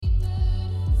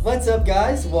What's up,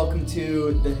 guys? Welcome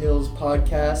to the Hills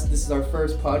Podcast. This is our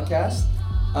first podcast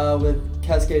with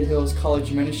Cascade Hills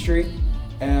College Ministry,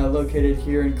 located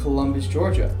here in Columbus,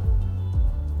 Georgia.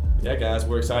 Yeah, guys,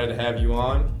 we're excited to have you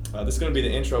on. This is going to be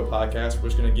the intro podcast. We're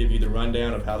just going to give you the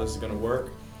rundown of how this is going to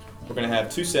work. We're going to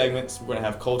have two segments. We're going to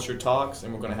have culture talks,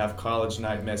 and we're going to have college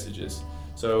night messages.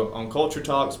 So on culture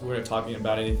talks, we're going to talk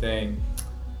about anything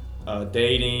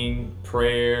dating,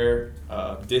 prayer,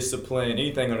 discipline,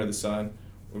 anything under the sun.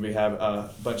 We have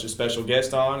a bunch of special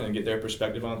guests on and get their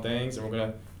perspective on things, and we're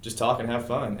going to just talk and have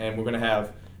fun. And we're going to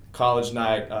have college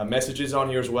night messages on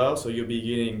here as well, so you'll be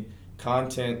getting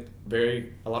content,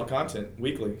 a lot of content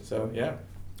weekly. So, yeah.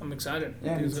 I'm excited.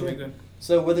 Yeah, It's going to be good.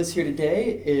 So with us here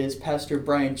today is Pastor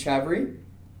Brian Chavery.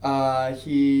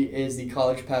 He is the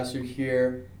college pastor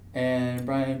here. And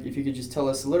Brian, if you could just tell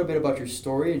us a little bit about your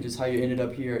story and just how you ended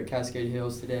up here at Cascade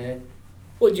Hills today.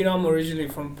 Well, I'm originally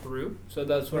from Peru, so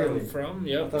that's where Really? I'm from.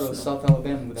 Yeah. I thought it was South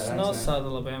Alabama with that It's accent. not South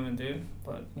Alabama, dude,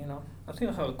 but I think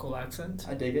I have a cool accent.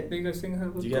 I dig it. Do you guys think I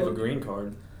have a Do you have a green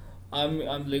card?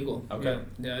 I'm legal. Okay.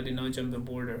 Yeah, I did not jump the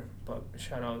border, but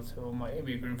shout out to all my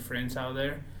immigrant friends out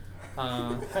there.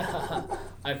 I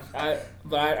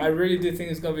really do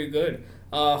think it's gonna be good.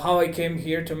 How I came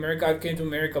here to America, I came to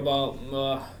America about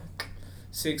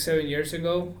 6-7 years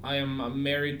ago. I am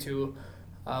married to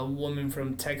a woman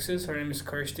from Texas. Her name is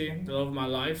Kirsty, the love of my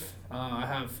life.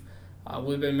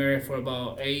 We've been married for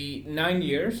about 9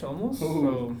 years almost. Ooh.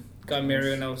 So got married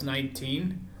when I was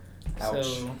 19. Ouch.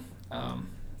 So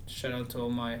shout out to all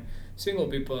my single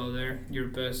people out there. Your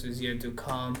best is yet to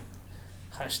come.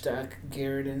 Hashtag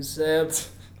Garrett and Zeb.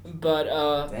 But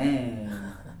Dang.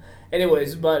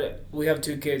 anyways, but we have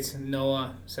 2 kids.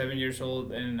 Noah, 7 years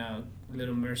old, and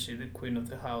little Mercy, the queen of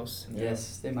the house.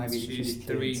 Yes, they might be the She's cutest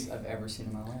 3. kids I've ever seen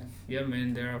in my life. Yeah,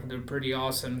 man, they're pretty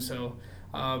awesome. So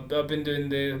I've been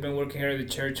working here at the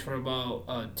church for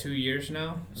about 2 years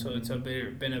now. So it's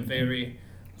been a very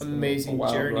amazing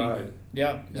wild journey. ride.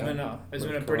 Yeah, it's Yeah. been a With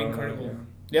pretty Corona, incredible.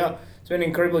 Yeah, it's been an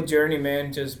incredible journey,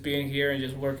 man. Just being here and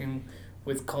just working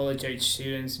with college age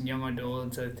students and young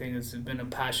adults. I think it's been a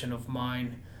passion of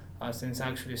mine since I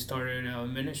actually started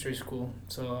ministry school.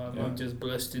 So Yeah. I'm just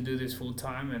blessed to do this full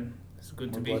time, and it's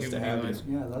good to We're be here blessed with to you have guys.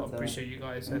 Yeah, I I love that. appreciate you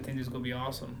guys. I think this is gonna be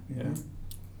awesome. Yeah.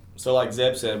 So like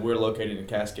Zeb said, we're located in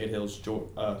Cascade Hills,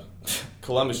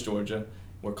 Columbus, Georgia.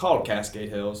 We're called Cascade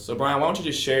Hills. So Brian, why don't you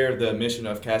just share the mission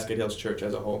of Cascade Hills Church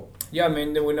as a whole? Yeah, I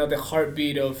mean, we know the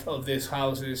heartbeat of this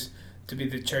house is to be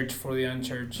the church for the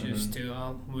unchurched. Is to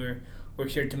we're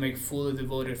here to make fully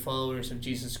devoted followers of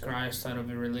Jesus Christ out of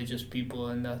the religious people,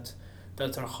 and that's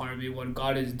our heartbeat. What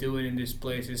God is doing in this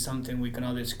place is something we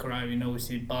cannot describe. We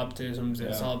see baptisms and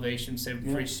Yeah. salvations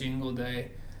every single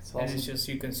day. It's And awesome. it's just,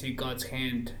 you can see God's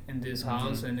hand in this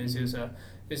house, and it's just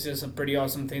a pretty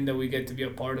awesome thing that we get to be a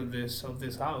part of this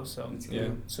house. So It's Yeah.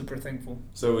 good. super thankful.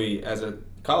 So we, as a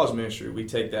college ministry, we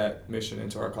take that mission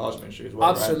into our college ministry as well,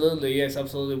 Absolutely, yes,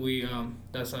 absolutely. We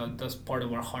that's part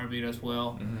of our heartbeat as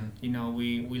well.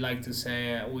 right? We like to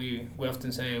say we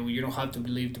often say you don't have to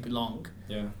believe to belong,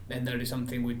 Yeah. and that is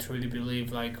something we truly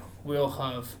believe. Like, we all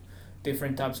have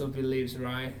different types of beliefs,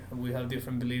 right? We have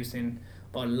different beliefs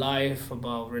about life,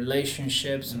 about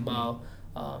relationships, about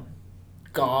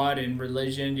God and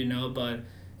religion, but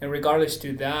and regardless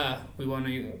to that, we want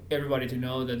everybody to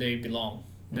know that they belong,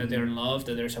 that they're loved,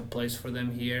 that there's a place for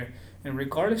them here, and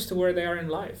regardless to where they are in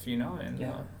life, and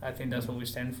Yeah. I think that's what we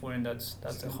stand for, and that's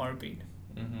the heartbeat.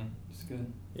 It's good.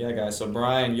 Yeah, guys. So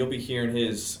Brian, you'll be hearing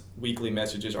his weekly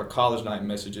messages, our college night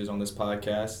messages on this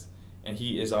podcast. And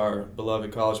he is our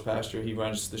beloved college pastor. He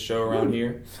runs the show around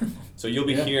here. So you'll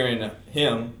be Yeah. hearing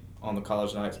him on the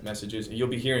college night messages. And you'll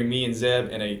be hearing me and Zeb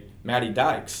and Maddie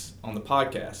Dykes on the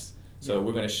podcast. So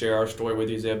we're going to share our story with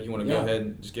you, Zeb. You want to go ahead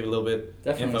and just give a little bit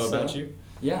Definitely. info about So, you?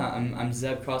 Yeah, I'm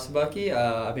Zeb Kosobucky.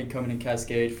 I've been coming to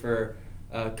Cascade for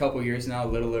a couple years now,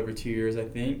 a little over 2 years, I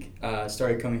think.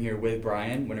 Started coming here with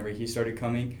Brian whenever he started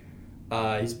coming.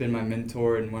 He's been my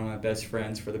mentor and one of my best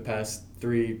friends for the past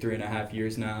three and a half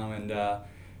years now, and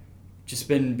just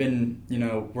been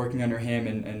working under him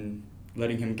and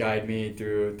letting him guide me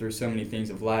through so many things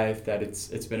of life that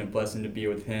it's been a blessing to be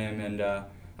with him. And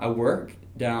I work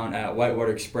down at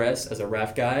Whitewater Express as a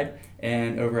raft guide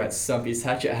and over at Stumpy's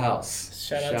Hatchet House.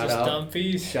 Shout out to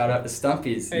Stumpy's. Shout out to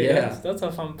Stumpy's. Hey, yeah. that's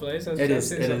a fun place. It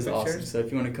is awesome. So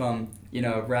if you want to come,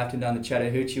 rafting down the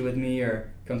Chattahoochee with me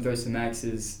or come throw some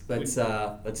axes, let's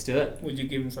do it. Would you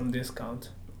give him some discount?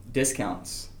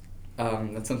 Discounts.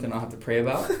 That's something I'll have to pray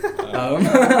about.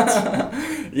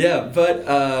 Yeah, but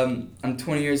I'm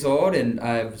 20 years old and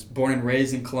I was born and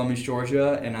raised in Columbus,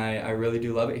 Georgia, and I really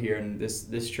do love it here. And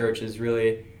this church has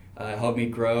really helped me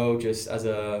grow just as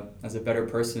a better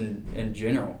person in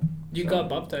general. You got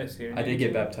baptized here. I did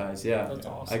get baptized, yeah. That's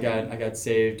awesome. I got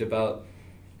saved about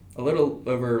a little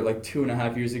over like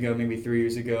 2.5 years ago, maybe 3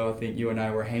 years ago. I think you and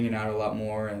I were hanging out a lot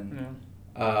more,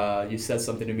 and you said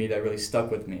something to me that really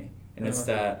stuck with me, and it's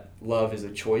that love is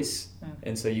a choice,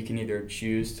 and so you can either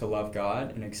choose to love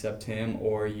God and accept Him,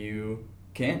 or you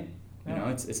can't. You know,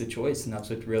 it's a choice, and that's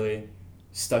what really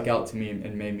stuck out to me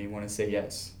and made me want to say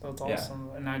yes. That's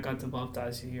awesome, and I got to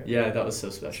baptize you here. Yeah, that was so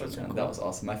special, Such a man. cool- That was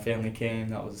awesome. My family came.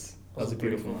 That was a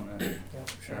beautiful moment. Yeah,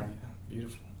 for sure.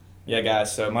 Beautiful. Yeah,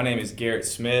 guys, so my name is Garrett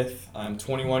Smith. I'm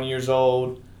 21 years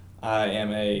old. I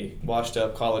am a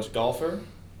washed-up college golfer.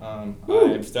 I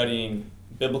am studying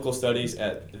biblical studies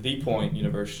at The Point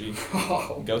University.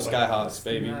 Oh, Go Skyhawks,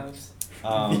 baby. Nice.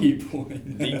 The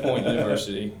Point. The Point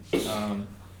University. And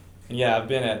yeah, I've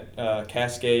been at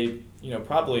Cascade,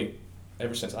 probably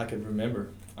ever since I could remember.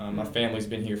 My family's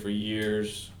been here for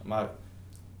years. My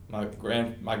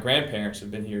grandparents have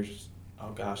been here,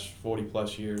 40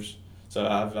 plus years. So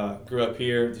I've grew up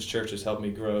here. This church has helped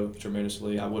me grow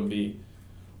tremendously. I wouldn't be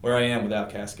where I am without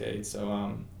Cascade.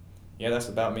 So that's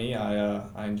about me.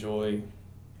 I enjoy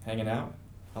hanging out.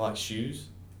 I like shoes.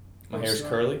 My hair's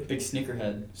curly. Big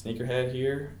Sneakerhead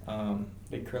here.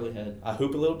 Big curly head. I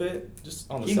hoop a little bit,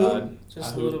 just on the He side. hoop? Just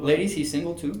I a hoop. little bit. Ladies, he's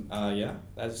single too. Yeah,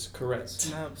 that's correct.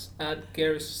 Snaps at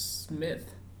Garrett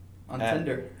Smith. On At-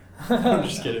 Tinder. I'm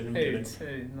just kidding. I'm kidding.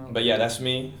 Hey, no. But yeah, that's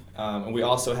me. And we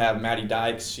also have Maddie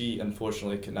Dykes. She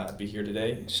unfortunately could not be here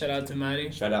today. Shout out to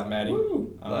Maddie. Shout out Maddie.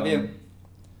 Woo, love you.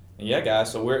 And yeah,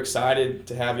 guys, so we're excited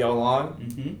to have y'all on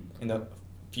Mm-hmm. in the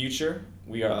future.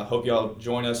 We hope y'all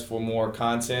join us for more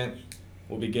content.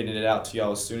 We'll be getting it out to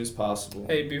y'all as soon as possible.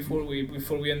 Hey, before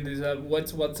we end this up,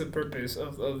 what's the purpose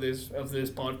of this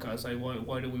podcast? Like,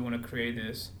 why do we want to create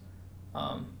this?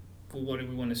 What do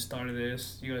we want to start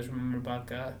this? You guys remember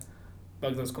back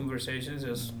those conversations?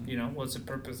 Just what's the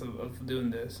purpose of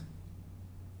doing this?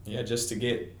 Yeah, just to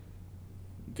get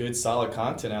good, solid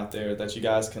content out there that you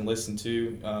guys can listen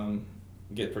to,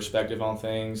 get perspective on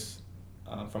things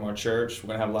from our church. We're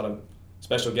going to have a lot of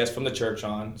special guests from the church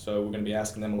on, so we're going to be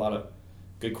asking them a lot of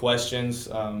good questions.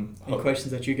 Any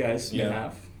questions that you guys may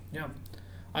have? Yeah,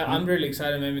 I'm really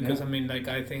excited, man, because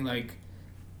I think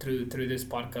through this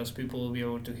podcast, people will be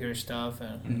able to hear stuff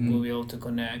and we'll be able to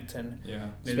connect and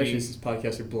Especially since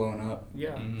podcasts are blowing up.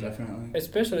 Yeah, definitely.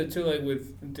 Especially too, like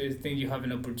with the thing, you have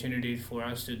an opportunity for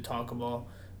us to talk about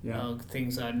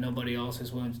things that nobody else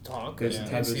is willing to talk. Those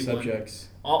type of subjects.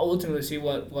 Ultimately, see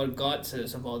what God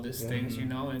says about these things,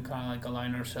 and kind of like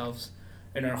align ourselves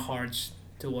in our hearts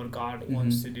to what God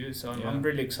wants to do. So I'm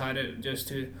really excited just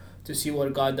to see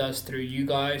what God does through you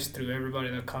guys, through everybody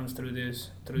that comes through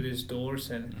these doors,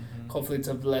 and hopefully it's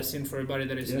a blessing for everybody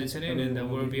that is listening, and that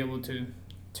we'll be able to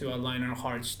align our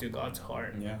hearts to God's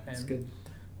heart. Yeah, that's good.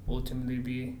 Ultimately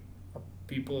be a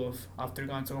people after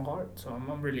God's own heart. So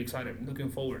I'm really excited. Looking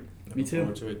forward. Me too.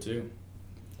 Looking forward to it too.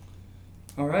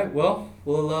 All right. Well,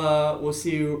 we'll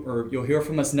see you, or you'll hear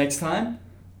from us next time.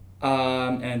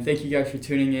 And thank you guys for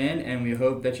tuning in, and we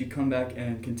hope that you come back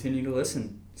and continue to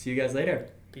listen. See you guys later.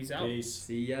 Peace out. Peace.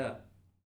 See ya.